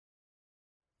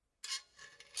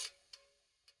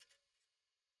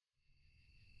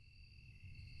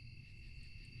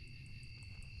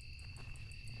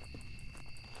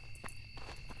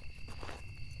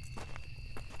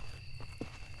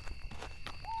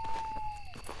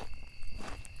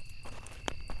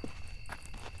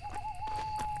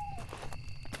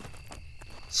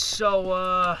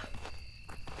So,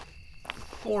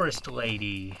 Forest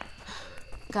Lady.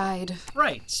 Guide.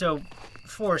 Right, so,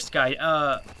 Forest Guide,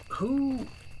 who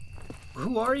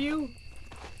are you?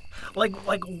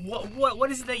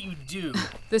 What is it that you do?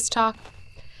 This talk,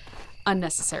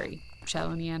 unnecessary,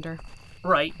 Shallow Neander.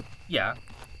 Right, yeah.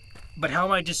 But how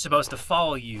am I just supposed to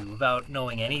follow you without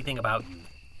knowing anything about you?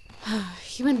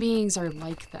 Human beings are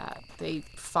like that. They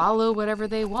follow whatever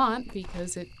they want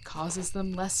because it causes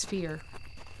them less fear.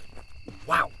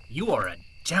 Wow, you are a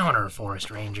downer,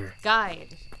 Forest Ranger.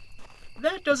 Guide.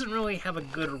 That doesn't really have a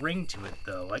good ring to it,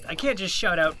 though. I can't just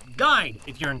shout out, "Guide,"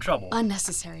 if you're in trouble.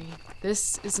 Unnecessary.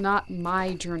 This is not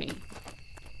my journey.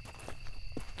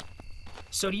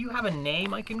 So do you have a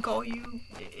name I can call you?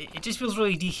 It just feels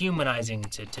really dehumanizing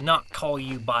to not call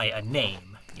you by a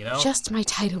name, you know? Just my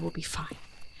title will be fine.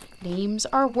 Names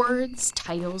are words,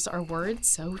 titles are words,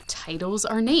 so titles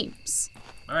are names.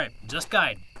 All right, just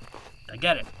Guide. I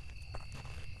get it.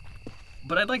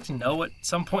 But I'd like to know at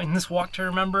some point in this walk to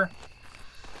remember.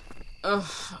 Ugh,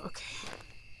 okay.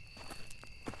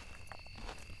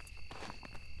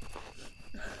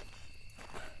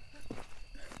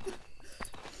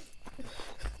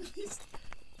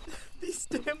 These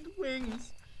damned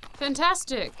wings.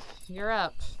 Fantastic. You're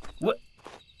up. What?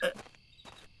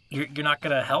 You're not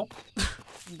gonna help?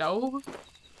 No?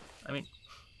 I mean,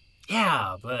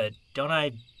 yeah, but don't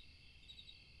I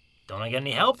get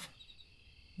any help?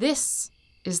 This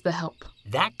is the help.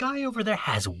 That guy over there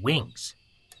has wings.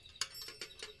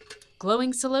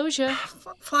 Glowing celosia.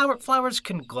 Flowers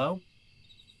can glow.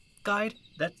 Guide,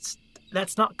 that's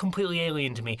not completely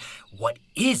alien to me. What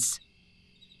is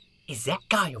that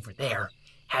guy over there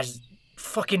has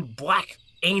fucking black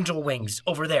angel wings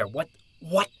over there. What?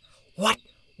 What?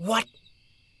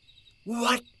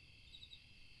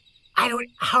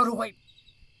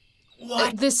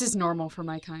 This is normal for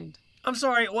my kind. I'm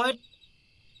sorry, what?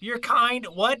 Your kind,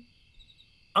 what?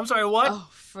 I'm sorry, what? Oh,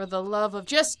 for the love of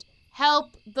just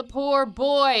help the poor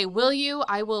boy, will you?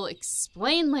 I will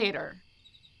explain later.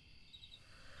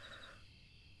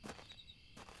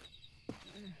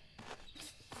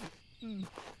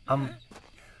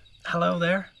 Hello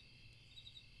there.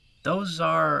 Those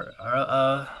are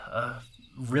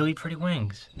really pretty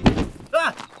wings.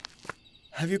 Ah!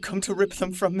 Have you come to rip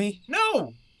them from me?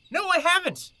 No, I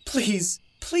haven't. Please,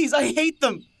 I hate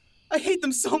them. I hate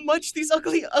them so much, these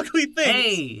ugly, ugly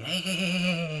things.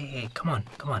 Hey, come on.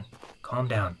 Calm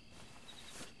down.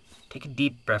 Take a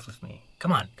deep breath with me.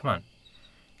 Come on.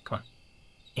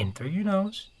 In through your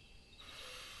nose.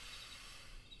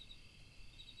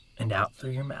 And out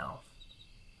through your mouth.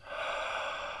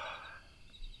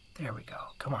 There we go.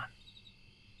 Come on.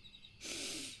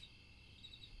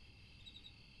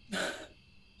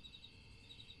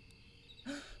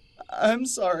 I'm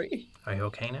sorry. Are you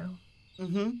okay now?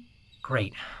 Mm-hmm.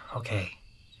 Great. Okay,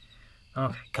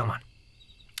 come on.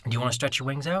 Do you want to stretch your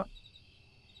wings out?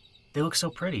 They look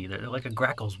so pretty. They're like a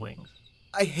grackel's wings.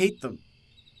 I hate them.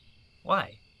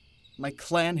 Why? My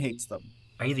clan hates them.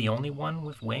 Are you the only one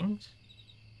with wings?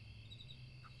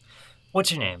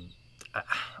 What's your name?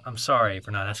 I'm sorry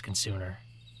for not asking sooner.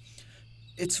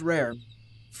 It's rare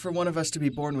for one of us to be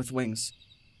born with wings.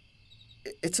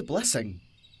 It's a blessing.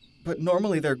 But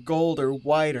normally they're gold or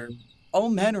white or all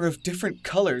manner of different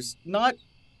colors, not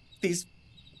these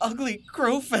ugly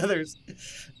crow feathers.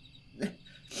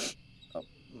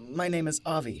 My name is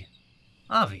Avi.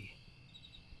 Avi?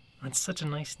 That's such a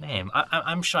nice name.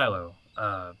 I'm Shiloh.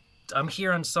 I'm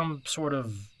here on some sort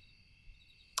of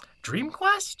dream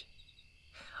quest?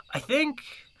 I think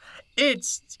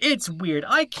it's weird.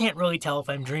 I can't really tell if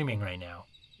I'm dreaming right now.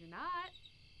 You're not.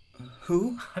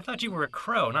 Who? I thought you were a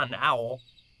crow, not an owl.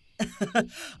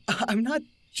 I'm not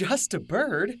just a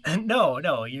bird.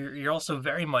 No, you're also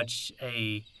very much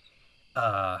a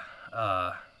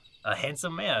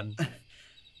handsome man.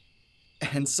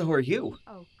 And so are you.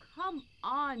 Oh, come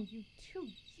on, you two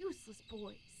useless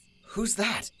boys. Who's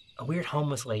that? A weird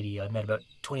homeless lady I met about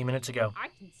 20 minutes ago. I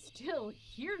can still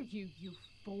hear you, you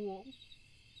fool.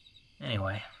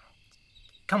 Anyway,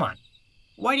 come on.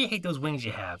 Why do you hate those wings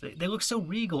you have? They look so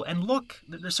regal, and look,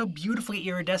 they're so beautifully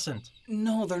iridescent.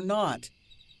 No, they're not.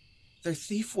 They're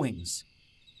thief wings.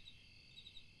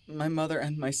 My mother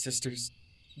and my sisters,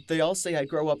 they all say I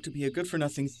grow up to be a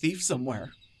good-for-nothing thief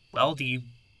somewhere. Well, do you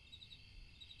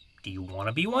want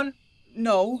to be one?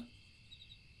 No.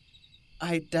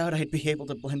 I doubt I'd be able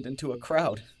to blend into a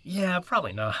crowd. Yeah,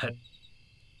 probably not.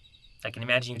 I can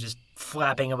imagine you just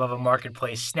flapping above a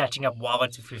marketplace, snatching up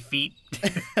wallets with your feet.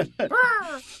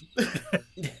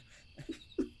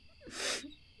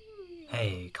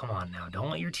 Hey, come on now.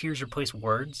 Don't let your tears replace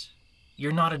words.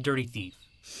 You're not a dirty thief.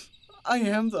 I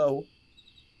am, though.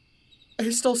 I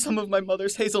stole some of my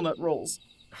mother's hazelnut rolls.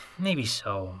 Maybe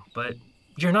so, but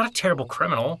you're not a terrible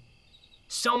criminal.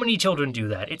 So many children do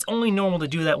that. It's only normal to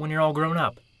do that when you're all grown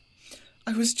up.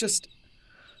 I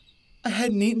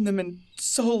hadn't eaten them in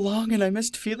so long, and I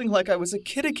missed feeling like I was a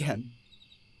kid again.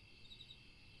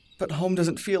 But home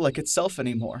doesn't feel like itself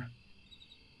anymore.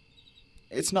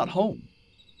 It's not home.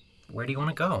 Where do you want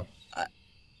to go?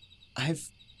 I've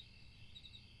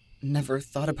never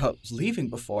thought about leaving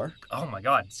before. Oh my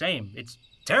god, same. It's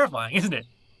terrifying, isn't it?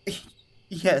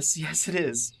 Yes, it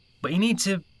is. But you need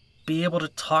to be able to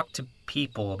talk to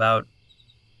people about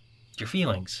your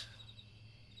feelings.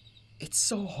 It's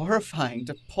so horrifying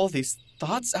to pull these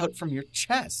thoughts out from your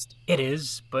chest. It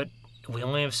is, but we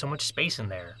only have so much space in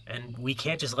there, and we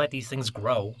can't just let these things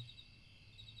grow.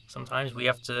 Sometimes we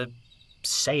have to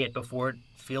say it before it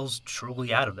feels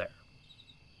truly out of there.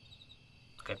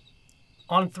 Okay,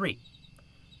 on 3.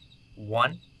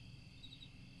 1,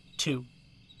 2,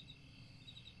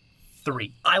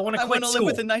 3. I want to quit school. I want to live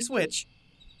with a nice witch.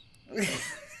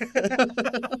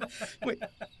 Wait,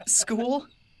 school?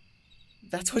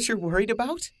 That's what you're worried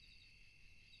about?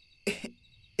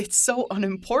 It's so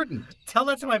unimportant. Tell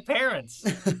that to my parents.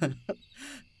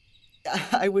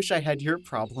 I wish I had your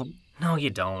problem. No, you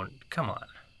don't. Come on.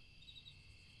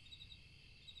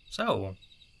 So,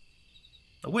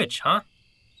 a witch, huh?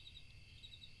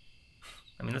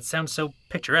 I mean, that sounds so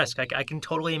picturesque. I can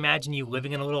totally imagine you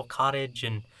living in a little cottage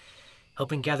and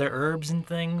helping gather herbs and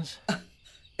things.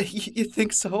 You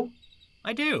think so?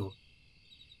 I do.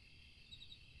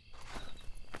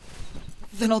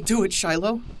 Then I'll do it,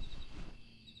 Shiloh.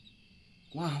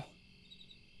 Wow.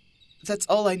 That's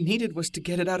all I needed was to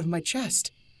get it out of my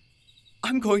chest.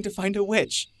 I'm going to find a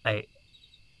witch.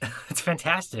 It's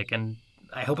fantastic, and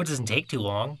I hope it doesn't take too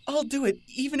long. I'll do it,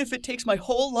 even if it takes my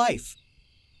whole life.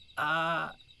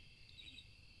 Yeah,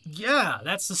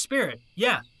 that's the spirit.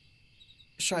 Yeah.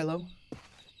 Shiloh.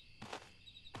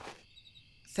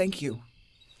 Thank you.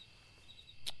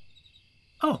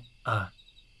 Oh,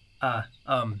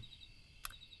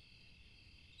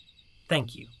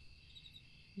 thank you.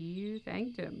 You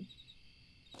thanked him.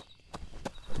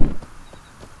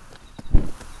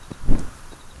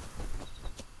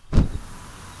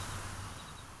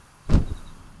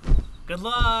 Good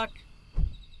luck.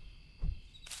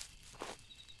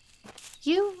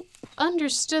 You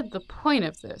understood the point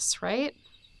of this, right?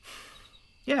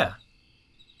 Yeah.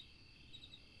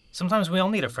 Sometimes we all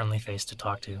need a friendly face to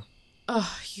talk to. Ugh,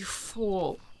 you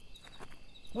fool.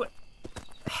 What?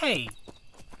 Hey,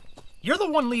 you're the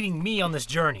one leading me on this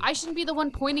journey. I shouldn't be the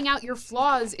one pointing out your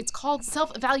flaws. It's called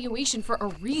self-evaluation for a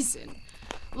reason.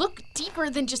 Look deeper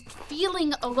than just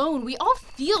feeling alone. We all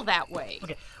feel that way.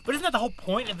 Okay, but isn't that the whole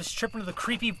point of this trip into the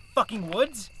creepy fucking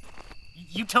woods?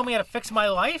 You tell me how to fix my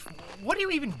life? What are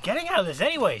you even getting out of this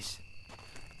anyways?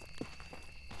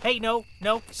 Hey, no,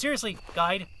 seriously,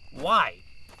 guide, why?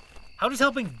 How does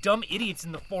helping dumb idiots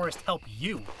in the forest help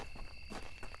you?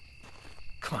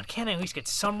 Come on, can't I at least get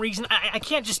some reason? I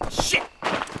can't just... Shit!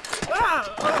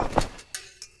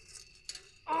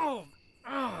 Oh!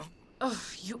 Ugh,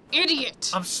 you idiot!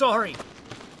 I'm sorry.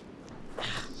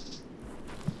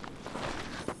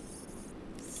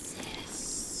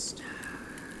 Sister.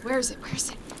 Where is it?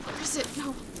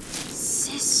 No.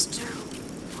 Sister,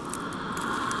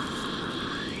 why?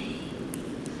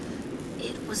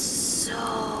 It was so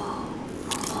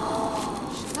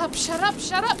cold. Shut up!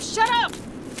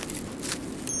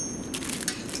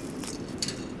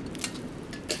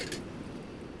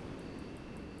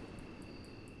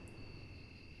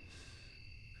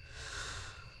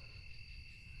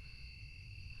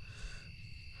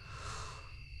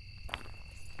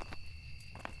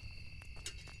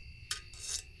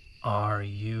 Are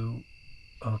you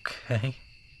okay?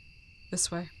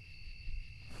 This way.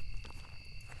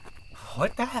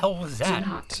 What the hell was that? Do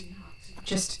not.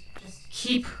 Just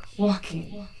keep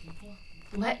walking.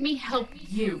 Let me help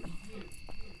you.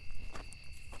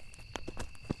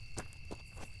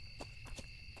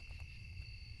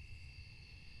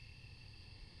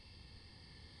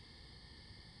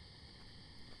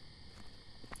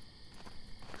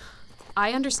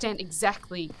 I understand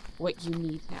exactly what you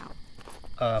need now.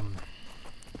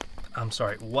 I'm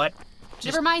sorry, what?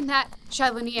 Never mind that,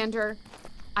 Shiloh Neander.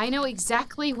 I know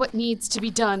exactly what needs to be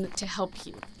done to help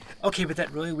you. Okay, but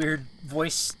that really weird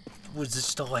voice was just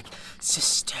still like,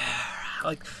 sister.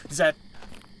 Like, does that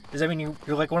mean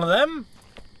you're like one of them?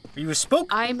 Are you a spook?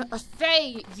 I'm a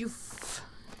fae,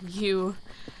 you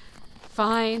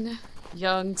fine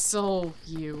young soul,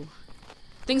 you.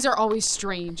 Things are always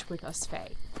strange with us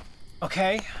fae.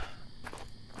 Okay.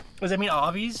 Does that mean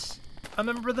obvious?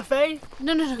 a member of the Fae?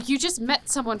 No. You just met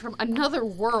someone from another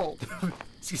world.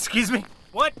 Excuse me?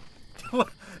 What?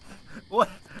 What?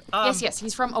 Yes.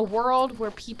 He's from a world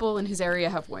where people in his area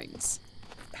have wings.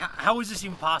 How is this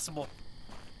even possible?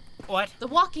 What? The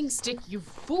walking stick, you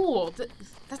fool.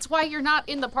 That's why you're not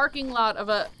in the parking lot of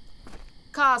a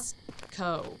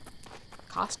Costco.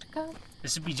 Costco?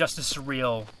 This would be just as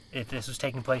surreal if this was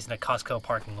taking place in a Costco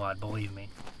parking lot, believe me.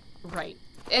 Right.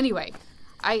 Anyway,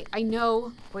 I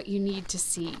know what you need to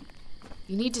see.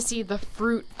 You need to see the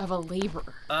fruit of a labor.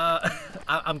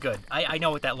 I'm good. I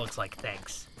know what that looks like,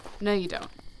 thanks. No, you don't.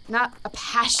 Not a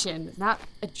passion, not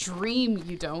a dream,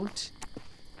 you don't.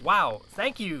 Wow,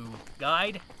 thank you,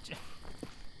 guide.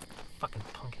 Fucking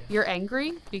punkhead. You're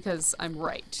angry because I'm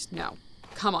right. Now,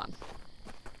 come on.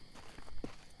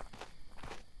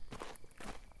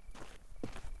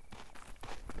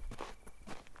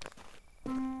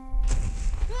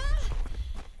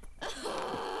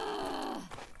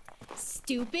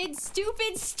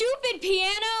 Stupid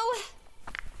piano!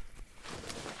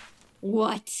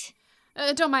 What?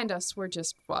 Don't mind us, we're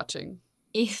just watching.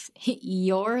 If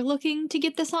you're looking to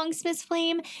get the Songsmith's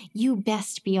Flame, you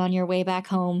best be on your way back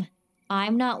home.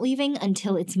 I'm not leaving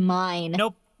until it's mine.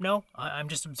 Nope, no, I'm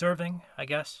just observing, I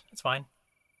guess. It's fine.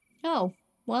 Oh,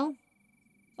 well,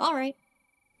 all right.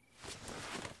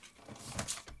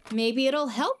 Maybe it'll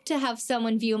help to have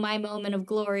someone view my moment of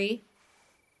glory.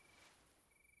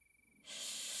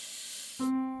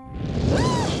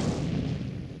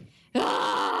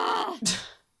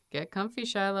 Get comfy,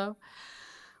 Shiloh.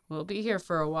 We'll be here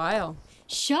for a while.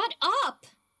 Shut up!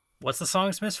 What's the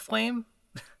Songsmith's Flame?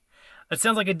 That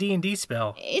sounds like a D&D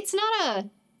spell. It's not a...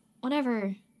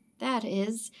 whatever that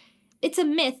is. It's a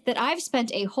myth that I've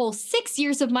spent a whole 6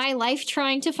 years of my life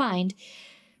trying to find.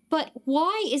 But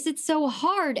why is it so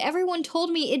hard? Everyone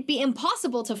told me it'd be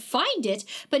impossible to find it,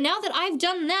 but now that I've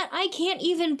done that, I can't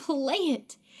even play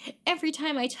it. Every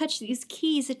time I touch these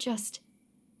keys, it just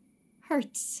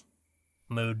hurts.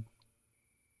 Mood.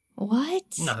 What?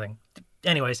 Nothing.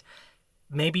 Anyways,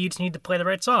 maybe you just need to play the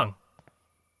right song.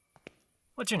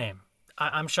 What's your name?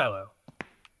 I'm Shiloh.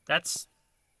 That's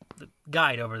the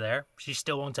guide over there. She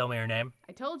still won't tell me her name.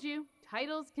 I told you,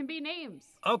 titles can be names.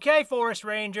 Okay, Forest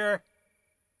Ranger.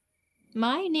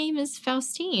 My name is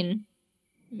Faustine.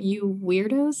 You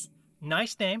weirdos?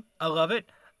 Nice name. I love it.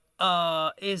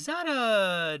 Is that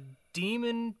a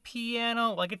demon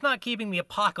piano? Like, it's not keeping the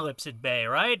apocalypse at bay,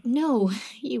 right? No,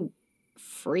 you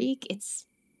freak. It's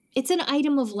an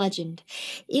item of legend.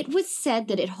 It was said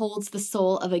that it holds the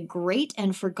soul of a great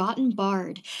and forgotten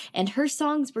bard, and her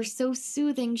songs were so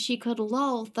soothing she could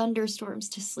lull thunderstorms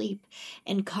to sleep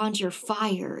and conjure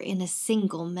fire in a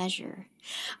single measure.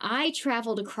 I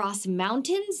traveled across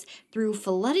mountains, through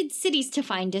flooded cities to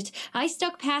find it. I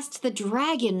stuck past the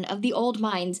dragon of the old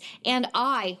mines, and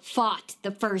I fought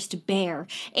the first bear.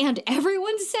 And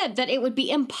everyone said that it would be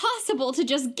impossible to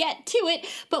just get to it,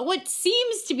 but what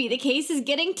seems to be the case is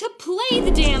getting to play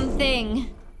the damn thing.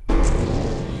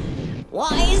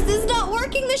 Why is this not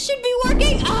working? This should be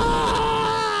working.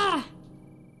 Ah!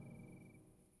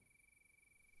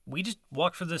 We just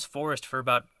walked through this forest for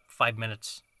about 5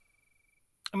 minutes.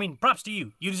 I mean, props to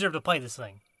you. You deserve to play this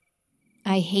thing.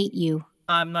 I hate you.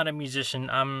 I'm not a musician.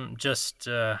 I'm just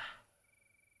a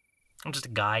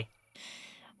guy.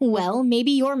 Well,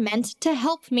 maybe you're meant to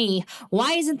help me.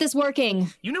 Why isn't this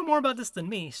working? You know more about this than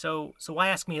me, so why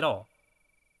ask me at all?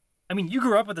 I mean, you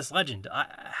grew up with this legend.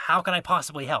 How can I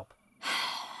possibly help?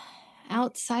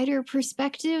 Outsider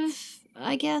perspective,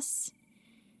 I guess.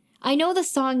 I know the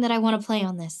song that I want to play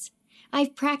on this.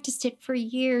 I've practiced it for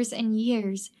years and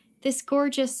years. This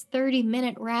gorgeous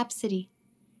 30-minute rhapsody.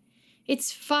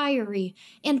 It's fiery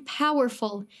and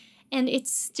powerful, and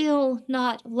it's still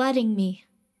not letting me.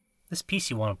 This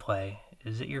piece you want to play,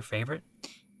 is it your favorite?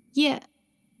 Yeah.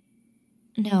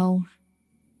 No.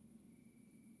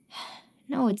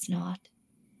 No, it's not.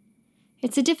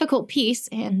 It's a difficult piece,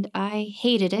 and I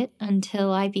hated it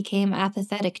until I became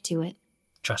apathetic to it.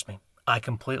 Trust me, I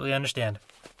completely understand.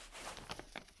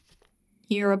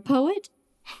 You're a poet?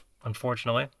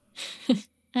 Unfortunately.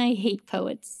 I hate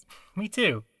poets. Me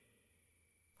too.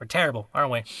 We're terrible,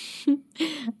 aren't we?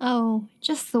 Oh,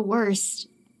 just the worst.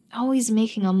 Always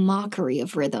making a mockery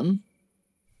of rhythm.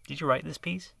 Did you write this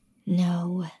piece?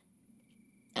 No.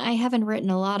 I haven't written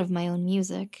a lot of my own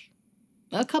music.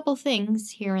 A couple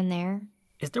things here and there.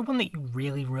 Is there one that you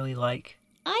really, really like?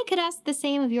 I could ask the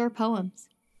same of your poems.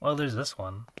 Well, there's this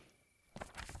one.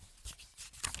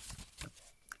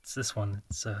 It's this one.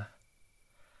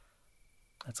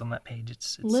 That's on that page.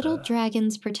 It's Little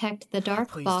dragons protect the dark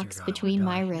please, box dear God, between oh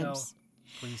my my God, ribs.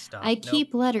 no. Please stop. I Nope.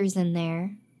 keep letters in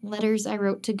there, Letters I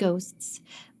wrote to ghosts.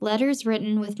 Letters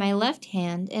written with my left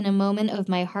hand in a moment of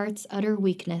my heart's utter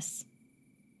weakness.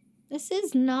 This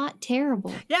is not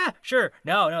terrible. Yeah, sure.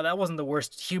 No, that wasn't the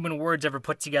worst human words ever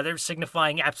put together,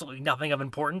 signifying absolutely nothing of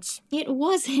importance. It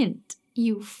wasn't,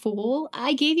 you fool.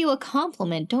 I gave you a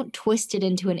compliment. Don't twist it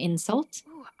into an insult.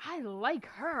 Ooh, I like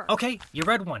her. Okay, you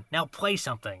read one. Now play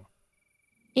something.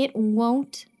 It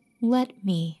won't let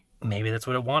me. Maybe that's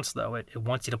what it wants, though. It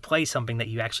wants you to play something that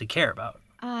you actually care about.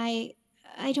 I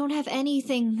don't have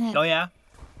anything that... Oh, yeah?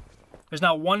 There's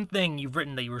not one thing you've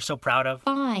written that you were so proud of?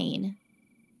 Fine.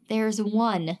 There's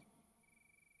one.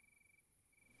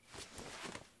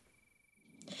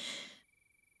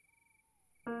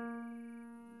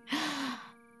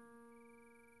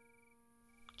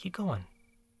 Keep going.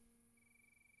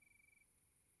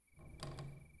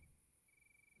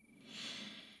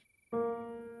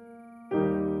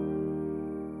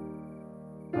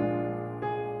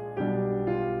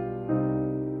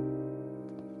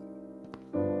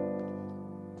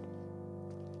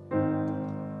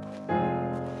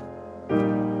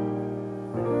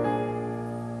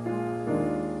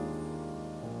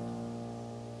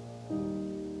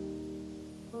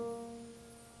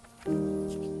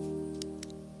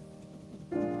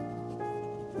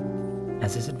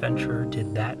 As this adventurer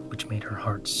did that which made her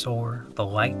heart soar, the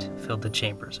light filled the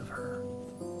chambers of her.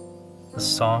 The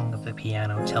song of the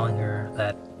piano telling her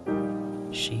that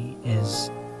she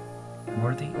is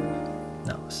worthy.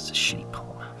 No, this is a shitty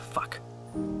poem. Fuck.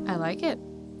 I like it,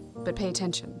 but pay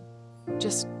attention.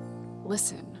 Just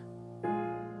listen.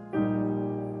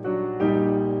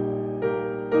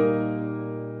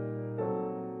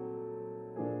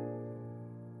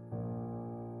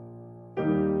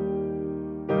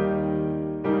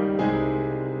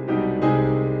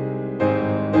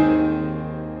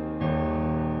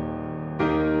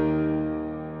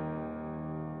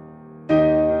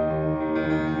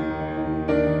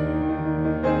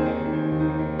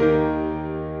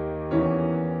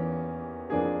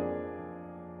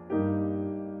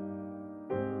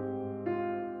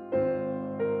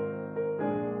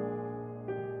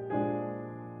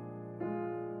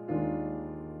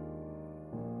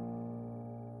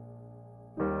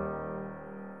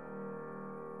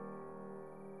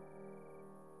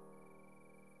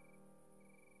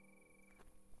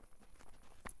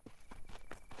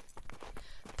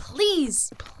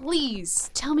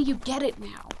 Please, tell me you get it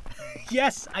now.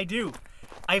 Yes, I do.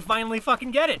 I finally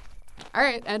fucking get it. All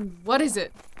right, and what is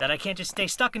it? That I can't just stay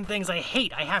stuck in things I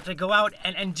hate. I have to go out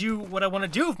and do what I want to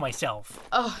do with myself.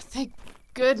 Oh, thank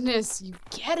goodness you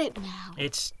get it now.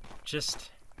 It's just...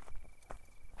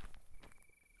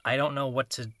 I don't know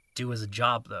what to do as a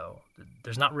job, though.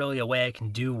 There's not really a way I can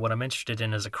do what I'm interested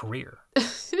in as a career.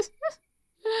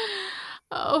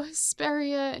 Oh,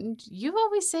 Hesperia, and you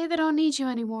always say they don't need you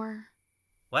anymore.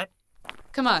 What?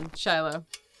 Come on, Shiloh.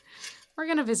 We're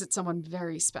gonna visit someone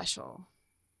very special.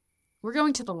 We're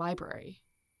going to the library.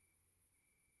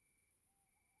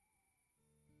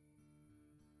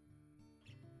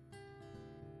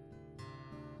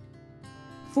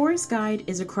 Forest Guide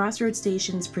is a Crossroads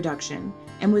Stations production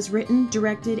and was written,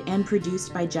 directed, and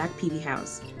produced by Jack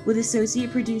Peebyhouse, with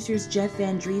associate producers Jeff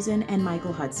Van Driesen and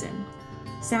Michael Hudson.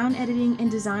 Sound editing and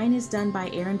design is done by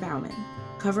Aaron Bauman.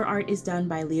 Cover art is done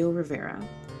by Leo Rivera.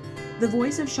 The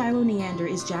voice of Shiloh Neander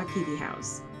is Jack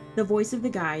Peebyhouse. The voice of the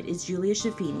guide is Julia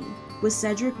Schifini, with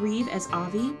Cedric Reeve as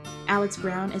Avi, Alex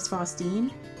Brown as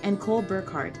Faustine, and Cole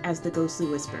Burkhart as the Ghostly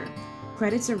Whisper.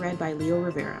 Credits are read by Leo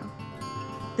Rivera.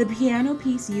 The piano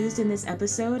piece used in this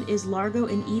episode is Largo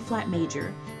in E-flat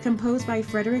major, composed by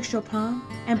Frédéric Chopin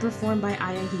and performed by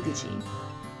Aya Higuchi.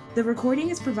 The recording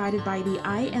is provided by the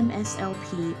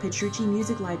IMSLP Petrucci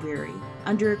Music Library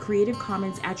under a Creative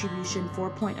Commons Attribution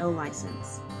 4.0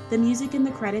 license. The music in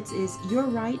the credits is You're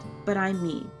Right, But I'm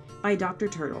Me by Dr.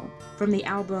 Turtle from the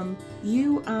album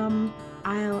 18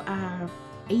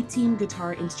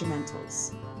 Guitar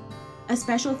Instrumentals. A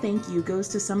special thank you goes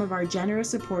to some of our generous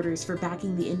supporters for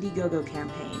backing the Indiegogo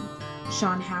campaign: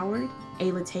 Sean Howard,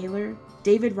 Ayla Taylor,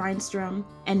 David Reinstrom,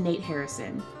 and Nate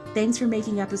Harrison. Thanks for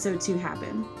making episode 2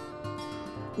 happen.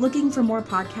 Looking for more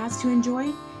podcasts to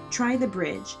enjoy? Try The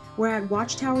Bridge. We're at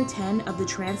Watchtower 10 of the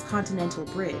Transcontinental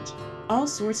Bridge. All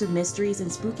sorts of mysteries and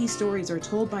spooky stories are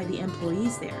told by the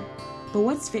employees there. But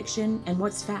what's fiction and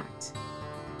what's fact?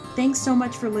 Thanks so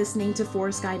much for listening to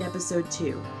Forest Guide episode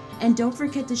 2. And don't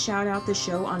forget to shout out the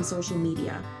show on social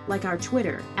media, like our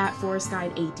Twitter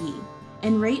 @ForestGuideAD,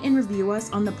 and rate and review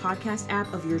us on the podcast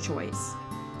app of your choice.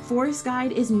 Forest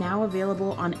Guide is now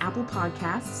available on Apple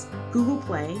Podcasts, Google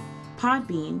Play,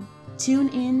 Podbean,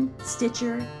 TuneIn,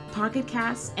 Stitcher, Pocket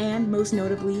Casts, and most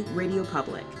notably, Radio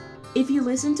Public. If you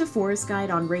listen to Forest Guide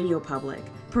on Radio Public,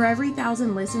 for every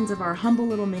 1,000 listens of our humble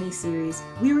little mini-series,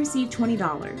 we receive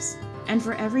 $20. And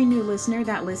for every new listener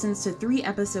that listens to 3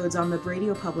 episodes on the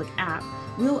Radio Public app,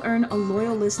 we'll earn a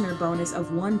loyal listener bonus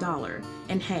of $1.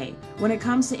 And hey, when it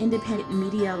comes to independent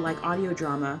media like audio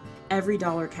drama, every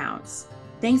dollar counts.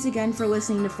 Thanks again for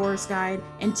listening to Forest Guide,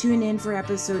 and tune in for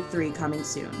episode 3 coming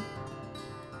soon.